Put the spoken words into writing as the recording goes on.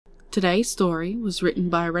Today's story was written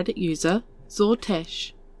by Reddit user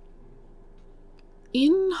Zortesh.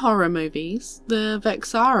 In horror movies, the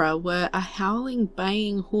Vexara were a howling,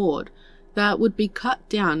 baying horde that would be cut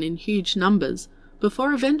down in huge numbers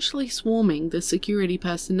before eventually swarming the security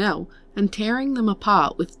personnel and tearing them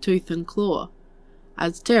apart with tooth and claw.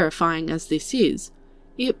 As terrifying as this is,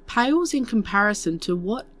 it pales in comparison to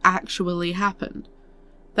what actually happened.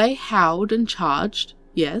 They howled and charged,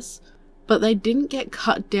 yes, but they didn't get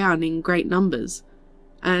cut down in great numbers,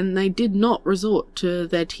 and they did not resort to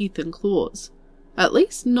their teeth and claws. At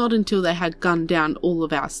least not until they had gunned down all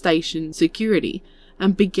of our station security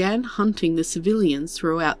and began hunting the civilians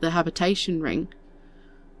throughout the habitation ring.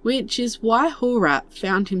 Which is why Horat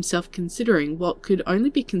found himself considering what could only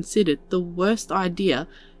be considered the worst idea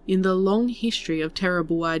in the long history of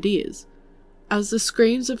terrible ideas. As the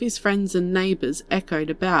screams of his friends and neighbours echoed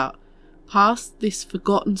about, past this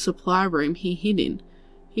forgotten supply room he hid in,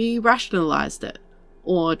 he rationalised it,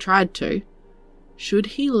 or tried to. Should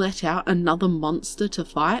he let out another monster to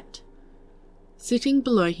fight? Sitting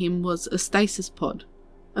below him was a stasis pod,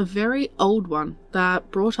 a very old one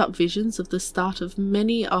that brought up visions of the start of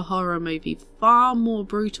many a horror movie far more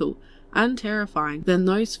brutal and terrifying than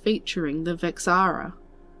those featuring the Vexara.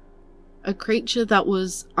 A creature that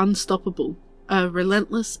was unstoppable, a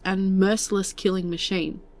relentless and merciless killing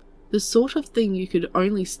machine, the sort of thing you could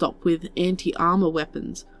only stop with anti-armor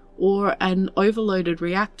weapons or an overloaded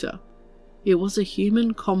reactor. It was a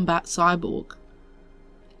human combat cyborg.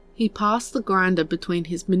 He passed the grinder between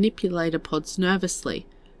his manipulator pods nervously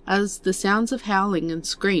as the sounds of howling and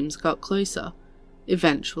screams got closer.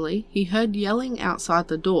 Eventually, he heard yelling outside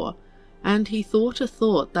the door, and he thought a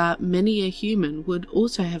thought that many a human would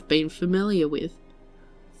also have been familiar with.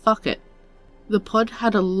 Fuck it. The pod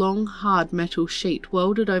had a long, hard metal sheet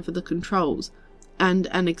welded over the controls, and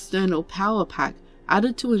an external power pack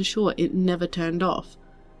added to ensure it never turned off.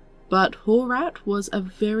 But Horat was a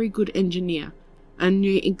very good engineer, and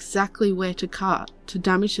knew exactly where to cut to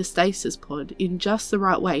damage the stasis pod in just the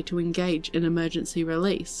right way to engage an emergency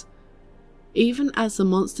release. Even as the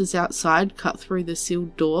monsters outside cut through the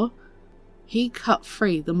sealed door, he cut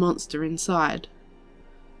free the monster inside.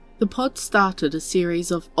 The pod started a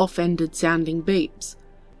series of off-ended sounding beeps,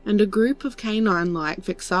 and a group of canine-like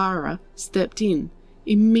Vexara stepped in,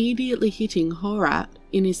 immediately hitting Horat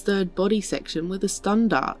in his third body section with a stun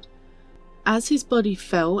dart. As his body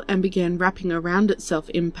fell and began wrapping around itself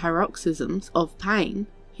in paroxysms of pain,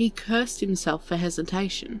 he cursed himself for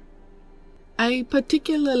hesitation. A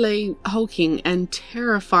particularly hulking and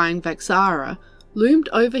terrifying Vexara loomed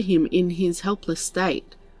over him in his helpless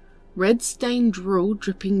state, red-stained drool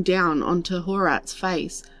dripping down onto Horat's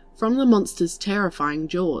face from the monster's terrifying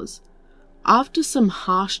jaws. After some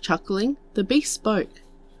harsh chuckling, the beast spoke.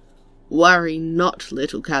 "Worry not,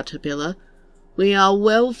 little caterpillar. We are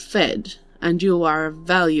well fed, and you are a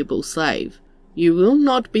valuable slave. You will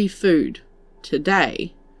not be food.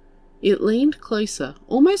 Today." It leaned closer,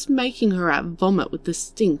 almost making Horat vomit with the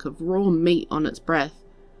stink of raw meat on its breath.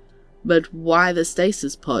 "But why the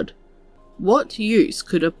stasis pod? What use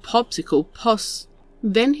could a popsicle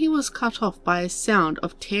Then he was cut off by a sound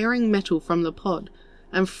of tearing metal from the pod,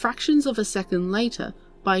 and fractions of a second later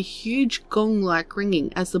by a huge gong-like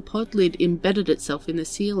ringing as the pod lid embedded itself in the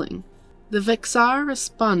ceiling. The Vexara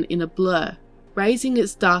spun in a blur, raising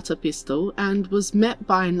its darter pistol, and was met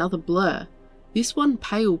by another blur, this one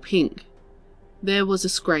pale pink. There was a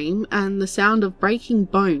scream and the sound of breaking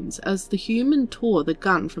bones as the human tore the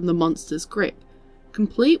gun from the monster's grip,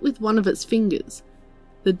 complete with one of its fingers.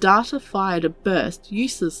 The darter fired a burst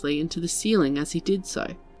uselessly into the ceiling as he did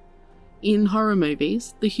so. In horror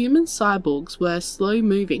movies, the human cyborgs were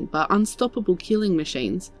slow-moving but unstoppable killing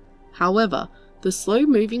machines. However, the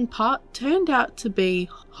slow-moving part turned out to be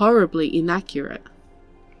horribly inaccurate.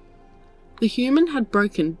 The human had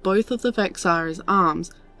broken both of the Vexara's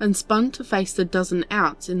arms and spun to face the dozen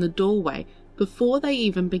outs in the doorway before they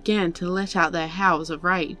even began to let out their howls of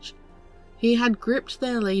rage. He had gripped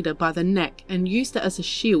their leader by the neck and used it as a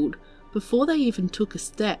shield before they even took a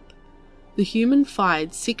step. The human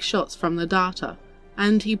fired 6 shots from the darter,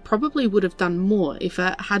 and he probably would have done more if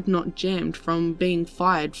it had not jammed from being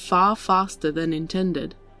fired far faster than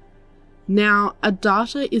intended. Now, a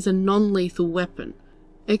darter is a non-lethal weapon,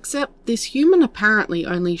 except this human apparently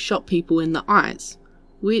only shot people in the eyes,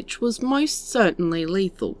 which was most certainly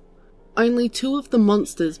lethal. Only 2 of the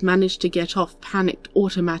monsters managed to get off panicked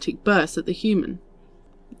automatic bursts at the human.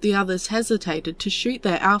 The others hesitated to shoot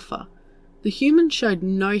their alpha. The human showed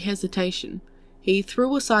no hesitation. He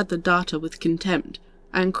threw aside the darter with contempt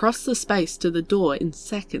and crossed the space to the door in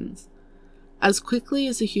seconds. As quickly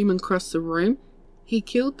as the human crossed the room, He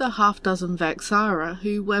killed the half-dozen Vexara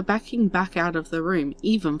who were backing back out of the room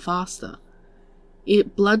even faster.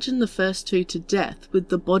 It bludgeoned the first two to death with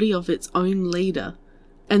the body of its own leader,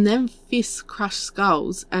 and then fists crushed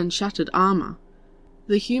skulls and shattered armour.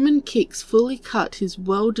 The human kicks fully cut his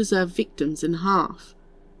well-deserved victims in half.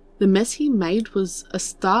 The mess he made was a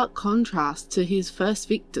stark contrast to his first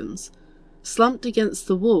victims, slumped against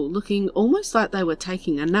the wall looking almost like they were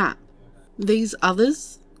taking a nap. These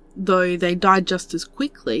others, though they died just as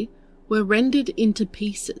quickly, were rendered into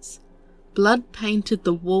pieces. Blood painted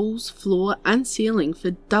the walls, floor and ceiling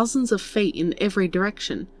for dozens of feet in every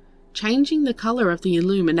direction, changing the colour of the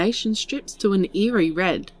illumination strips to an eerie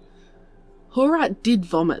red. Horat did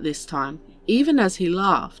vomit this time, even as he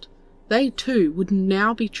laughed. They too would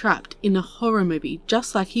now be trapped in a horror movie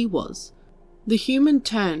just like he was. The human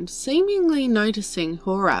turned, seemingly noticing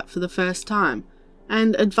Horat for the first time,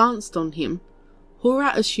 and advanced on him.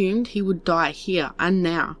 Horat assumed he would die here and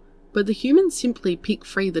now, but the human simply picked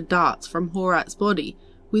free the darts from Horat's body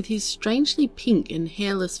with his strangely pink and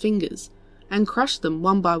hairless fingers, and crushed them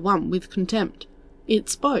one by one with contempt. It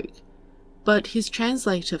spoke, but his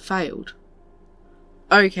translator failed.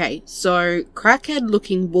 Okay, so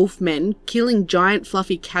crackhead-looking wolfmen killing giant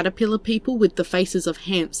fluffy caterpillar people with the faces of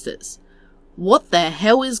hamsters. What the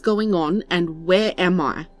hell is going on, and where am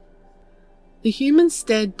I? The human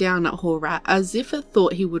stared down at Horat as if it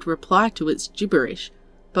thought he would reply to its gibberish,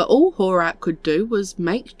 but all Horat could do was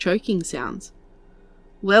make choking sounds.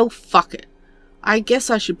 Well, fuck it. I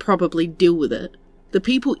guess I should probably deal with it. The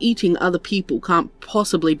people eating other people can't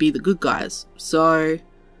possibly be the good guys, so...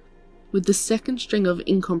 With the second string of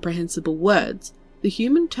incomprehensible words, the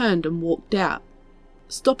human turned and walked out,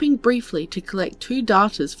 stopping briefly to collect 2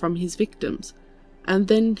 darters from his victims, and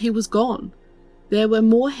then he was gone. There were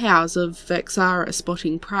more howls of Vexara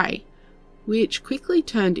spotting prey, which quickly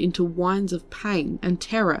turned into whines of pain and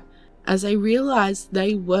terror as they realised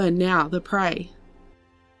they were now the prey.